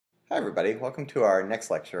Hi everybody, welcome to our next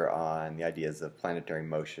lecture on the ideas of planetary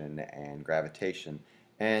motion and gravitation.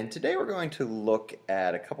 And today we're going to look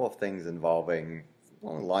at a couple of things involving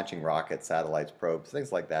launching rockets, satellites, probes,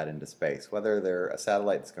 things like that into space, whether they're a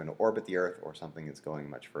satellite that's going to orbit the Earth or something that's going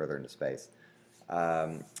much further into space.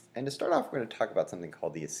 And to start off, we're going to talk about something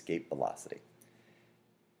called the escape velocity.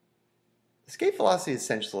 Escape velocity is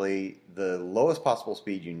essentially the lowest possible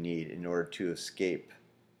speed you need in order to escape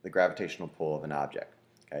the gravitational pull of an object.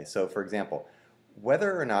 Okay, so for example,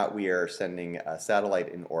 whether or not we are sending a satellite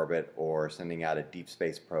in orbit or sending out a deep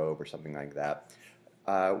space probe or something like that,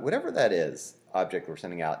 whatever that is, object we're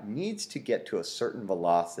sending out needs to get to a certain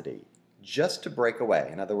velocity just to break away.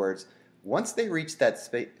 In other words, once they reach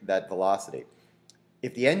that velocity,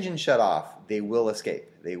 if the engine shut off, they will escape.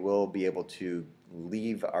 They will be able to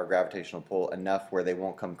leave our gravitational pull enough where they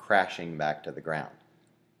won't come crashing back to the ground.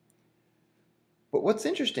 But what's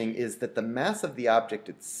interesting is that the mass of the object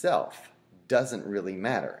itself doesn't really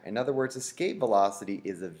matter. In other words, escape velocity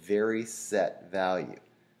is a very set value.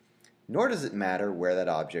 Nor does it matter where that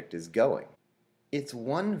object is going. It's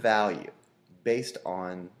one value based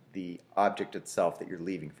on the object itself that you're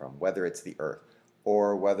leaving from, whether it's the Earth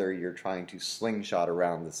or whether you're trying to slingshot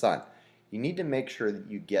around the sun. You need to make sure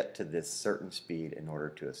that you get to this certain speed in order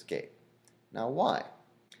to escape. Now, why?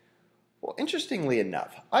 Well, interestingly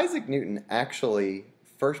enough, Isaac Newton actually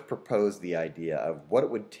first proposed the idea of what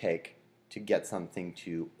it would take to get something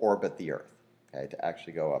to orbit the Earth, okay, to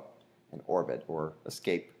actually go up and orbit or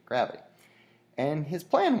escape gravity. And his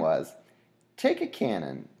plan was, take a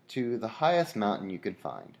cannon to the highest mountain you can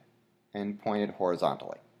find and point it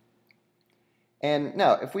horizontally. And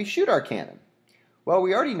now, if we shoot our cannon, well,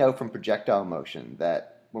 we already know from projectile motion that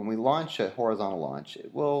when we launch a horizontal launch,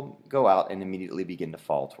 it will go out and immediately begin to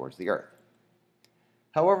fall towards the Earth.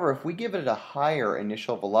 However, if we give it a higher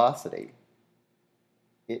initial velocity,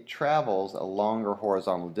 it travels a longer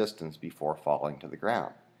horizontal distance before falling to the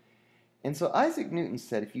ground. And so Isaac Newton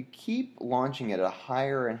said if you keep launching at a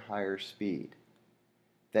higher and higher speed,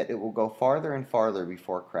 that it will go farther and farther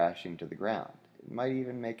before crashing to the ground. It might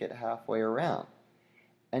even make it halfway around,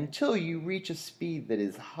 until you reach a speed that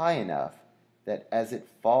is high enough that as it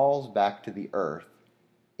falls back to the Earth,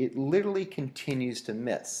 it literally continues to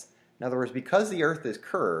miss. In other words, because the Earth is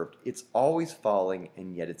curved, it's always falling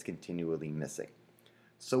and yet it's continually missing.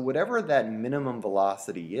 So whatever that minimum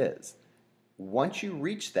velocity is, once you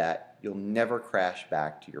reach that, you'll never crash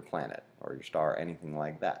back to your planet or your star, anything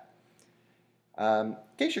like that. In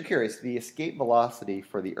case you're curious, the escape velocity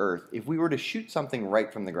for the Earth, if we were to shoot something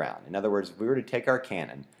right from the ground, in other words, if we were to take our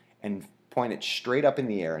cannon and point it straight up in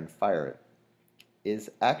the air and fire it,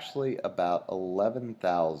 is actually about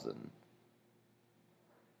 11,000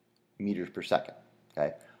 meters per second,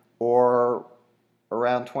 okay, or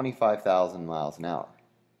around 25,000 miles an hour.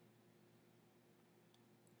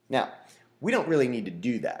 Now, we don't really need to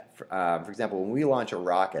do that. For example, when we launch a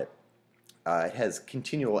rocket, it has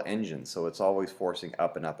continual engines, so it's always forcing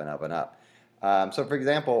up and up and up and up. So for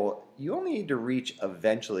example, you only need to reach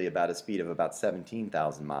eventually about a speed of about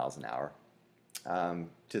 17,000 miles an hour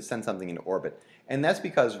to send something into orbit. And that's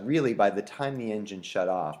because really by the time the engine shut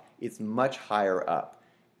off, it's much higher up.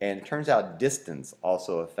 And it turns out distance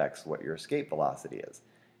also affects what your escape velocity is.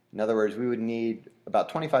 In other words, we would need about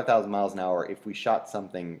 25,000 miles an hour if we shot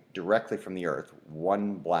something directly from the Earth,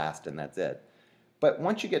 one blast and that's it. But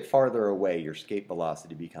once you get farther away, your escape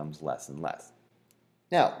velocity becomes less and less.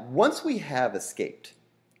 Now, once we have escaped,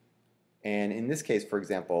 and in this case, for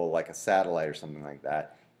example, like a satellite or something like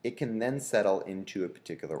that, it can then settle into a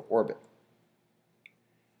particular orbit.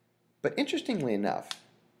 But interestingly enough,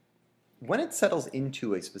 when it settles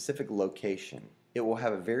into a specific location, it will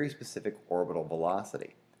have a very specific orbital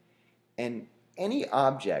velocity. And any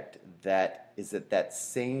object that is at that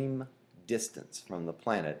same distance from the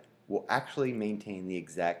planet will actually maintain the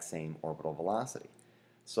exact same orbital velocity.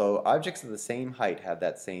 So objects of the same height have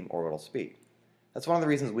that same orbital speed. That's one of the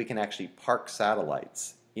reasons we can actually park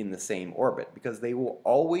satellites in the same orbit, because they will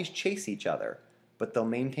always chase each other, but they'll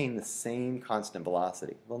maintain the same constant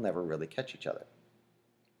velocity. They'll never really catch each other.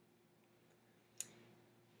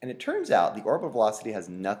 And it turns out the orbital velocity has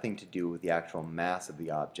nothing to do with the actual mass of the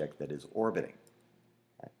object that is orbiting.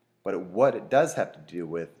 Okay? But what it does have to do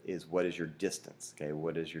with is what is your distance. Okay?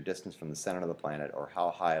 What is your distance from the center of the planet, or how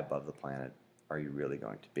high above the planet are you really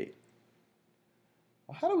going to be?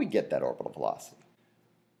 Well, how do we get that orbital velocity?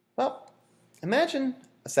 Well, imagine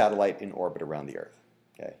a satellite in orbit around the Earth,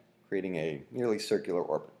 okay, creating a nearly circular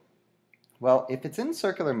orbit. Well, if it's in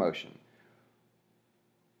circular motion,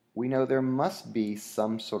 we know there must be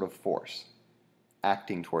some sort of force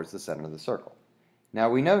acting towards the center of the circle. Now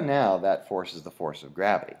we know now that force is the force of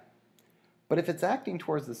gravity. But if it's acting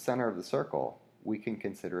towards the center of the circle, we can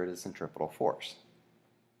consider it a centripetal force.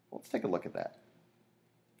 Let's take a look at that.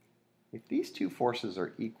 If these two forces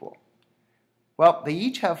are equal, well, they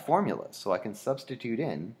each have formulas, so I can substitute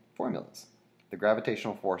in formulas. The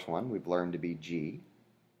gravitational force one we've learned to be G,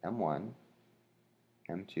 m1,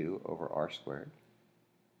 m2 over r squared.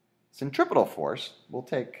 Centripetal force, we'll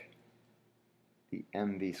take the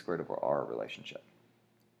mv squared over r relationship.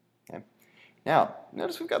 Okay? Now,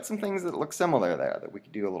 notice we've got some things that look similar there that we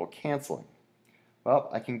could do a little canceling. Well,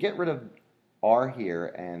 I can get rid of r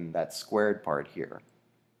here and that squared part here.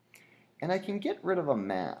 And I can get rid of a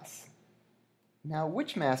mass. Now,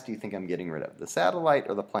 which mass do you think I'm getting rid of, the satellite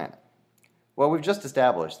or the planet? Well, we've just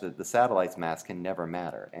established that the satellite's mass can never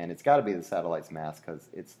matter, and it's got to be the satellite's mass because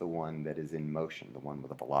it's the one that is in motion, the one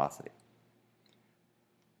with a velocity.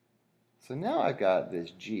 So now I've got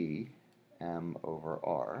this g m over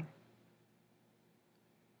r,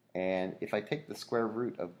 and if I take the square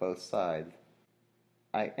root of both sides,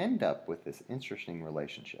 I end up with this interesting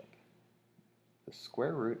relationship, the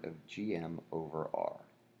square root of gm over r.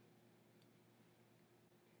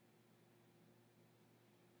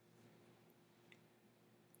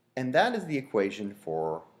 And that is the equation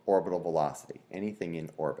for orbital velocity, anything in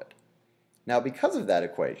orbit. Now, because of that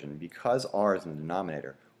equation, because r is in the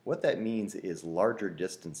denominator, what that means is larger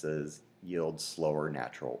distances yield slower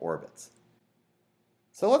natural orbits.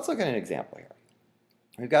 So let's look at an example here.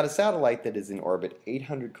 We've got a satellite that is in orbit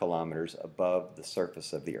 800 kilometers above the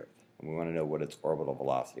surface of the Earth, and we want to know what its orbital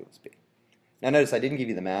velocity must be. Now notice I didn't give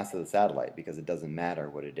you the mass of the satellite because it doesn't matter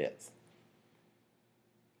what it is.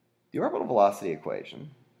 The orbital velocity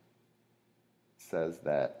equation says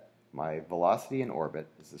that my velocity in orbit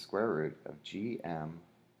is the square root of gm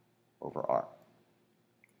over r.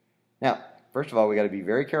 Now, first of all, we got to be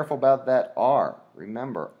very careful about that r.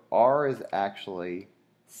 Remember, r is actually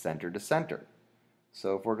center to center.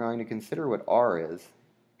 So if we're going to consider what r is,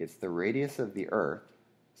 it's the radius of the Earth,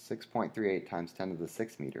 6.38 times 10 to the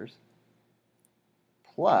 6 meters,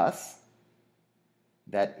 plus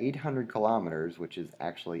that 800 kilometers, which is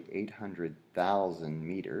actually 800,000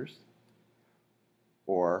 meters,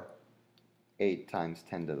 or 8 times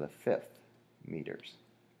 10 to the 5th meters.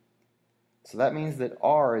 So that means that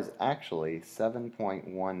r is actually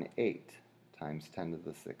 7.18 times 10 to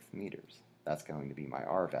the 6th meters. That's going to be my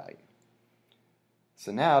r value.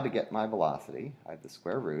 So now to get my velocity, I have the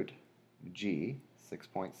square root of g,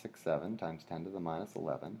 6.67 times 10 to the minus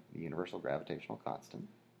 11, the universal gravitational constant.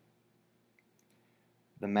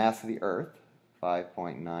 The mass of the Earth,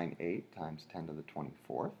 5.98 times 10 to the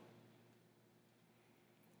 24th.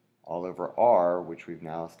 All over r, which we've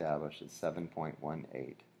now established is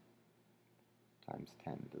 7.18 times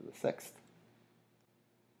 10 to the 6th,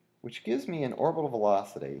 which gives me an orbital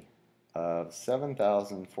velocity of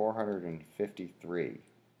 7,453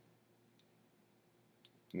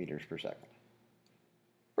 meters per second.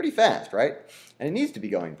 Pretty fast, right? And it needs to be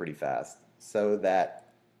going pretty fast so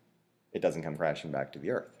that it doesn't come crashing back to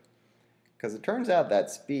the Earth. Because it turns out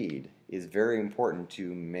that speed is very important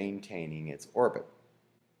to maintaining its orbit.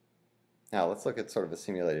 Now let's look at sort of a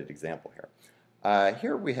simulated example here.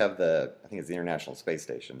 Here we have I think it's the International Space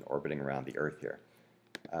Station orbiting around the Earth here.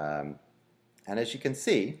 And as you can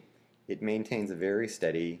see, it maintains a very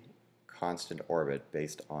steady, constant orbit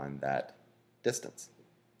based on that distance.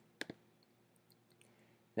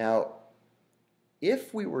 Now,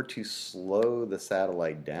 if we were to slow the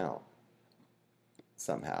satellite down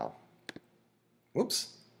somehow,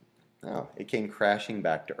 whoops, no, it came crashing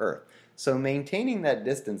back to Earth. So maintaining that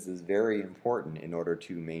distance is very important in order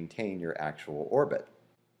to maintain your actual orbit.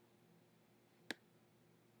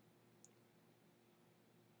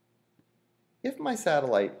 If my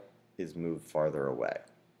satellite is moved farther away,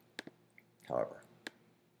 however,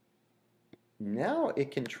 now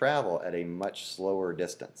it can travel at a much slower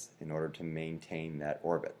distance in order to maintain that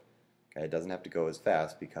orbit. Okay, it doesn't have to go as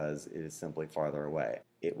fast because it is simply farther away.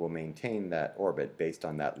 It will maintain that orbit based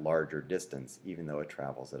on that larger distance even though it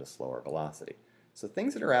travels at a slower velocity. So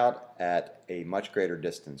things that are out at a much greater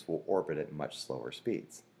distance will orbit at much slower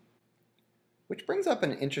speeds. Which brings up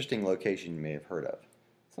an interesting location you may have heard of,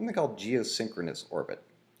 something called geosynchronous orbit.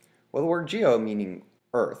 Well, the word geo meaning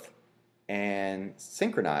Earth, and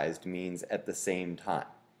synchronized means at the same time.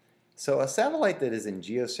 So a satellite that is in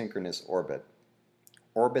geosynchronous orbit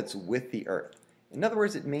orbits with the Earth. In other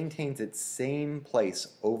words, it maintains its same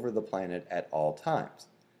place over the planet at all times.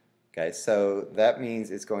 Okay, so that means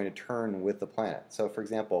it's going to turn with the planet. So for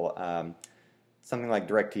example, something like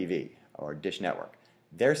DirecTV or Dish Network,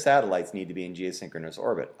 their satellites need to be in geosynchronous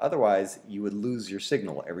orbit. Otherwise, you would lose your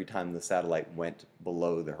signal every time the satellite went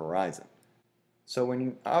below the horizon. So when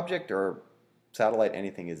an object or satellite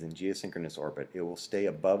anything is in geosynchronous orbit, it will stay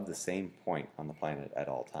above the same point on the planet at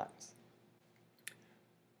all times.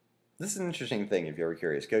 This is an interesting thing if you're ever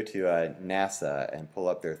curious. Go to NASA and pull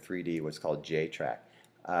up their 3D, what's called J-Track.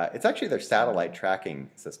 It's actually their satellite tracking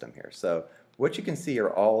system here. So what you can see are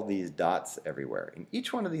all these dots everywhere. And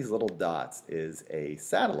each one of these little dots is a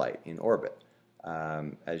satellite in orbit.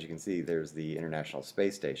 As you can see, there's the International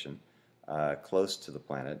Space Station close to the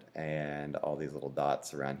planet, and all these little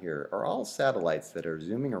dots around here are all satellites that are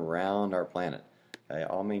zooming around our planet, okay,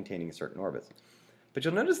 all maintaining certain orbits. But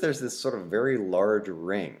you'll notice there's this sort of very large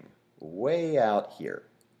ring way out here,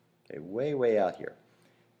 okay, way out here.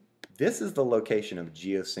 This is the location of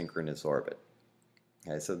geosynchronous orbit.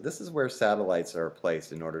 Okay, so this is where satellites are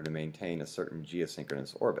placed in order to maintain a certain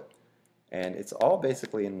geosynchronous orbit. And it's all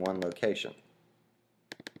basically in one location.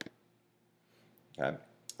 Okay.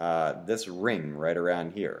 This ring right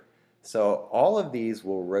around here. So all of these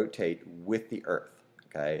will rotate with the Earth.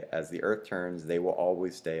 Okay? As the Earth turns, they will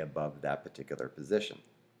always stay above that particular position.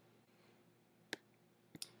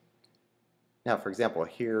 Now, for example,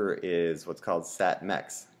 here is what's called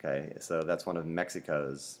SatMex. Okay? So that's one of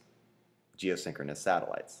Mexico's geosynchronous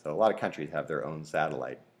satellites. So a lot of countries have their own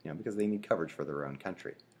satellite, because they need coverage for their own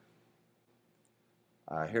country.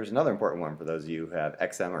 Here's another important one for those of you who have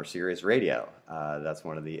XM or Sirius radio. That's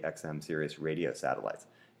one of the XM Sirius radio satellites.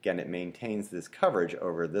 Again, it maintains this coverage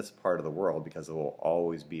over this part of the world because it will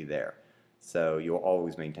always be there. So you'll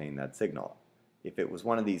always maintain that signal. If it was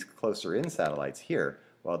one of these closer in satellites here,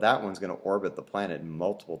 well, that one's going to orbit the planet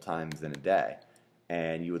multiple times in a day,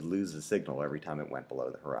 and you would lose the signal every time it went below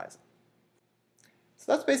the horizon.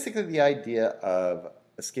 So that's basically the idea of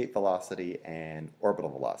escape velocity and orbital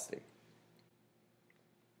velocity.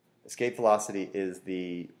 Escape velocity is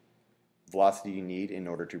the velocity you need in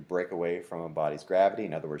order to break away from a body's gravity,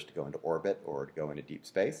 in other words, to go into orbit or to go into deep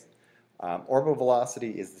space. Orbital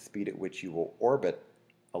velocity is the speed at which you will orbit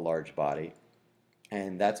a large body,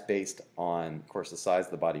 and that's based on, of course, the size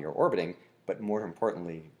of the body you're orbiting, but more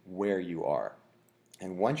importantly, where you are.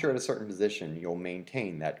 And once you're at a certain position, you'll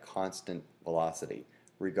maintain that constant velocity,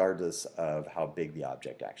 regardless of how big the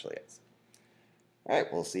object actually is. All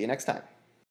right, we'll see you next time.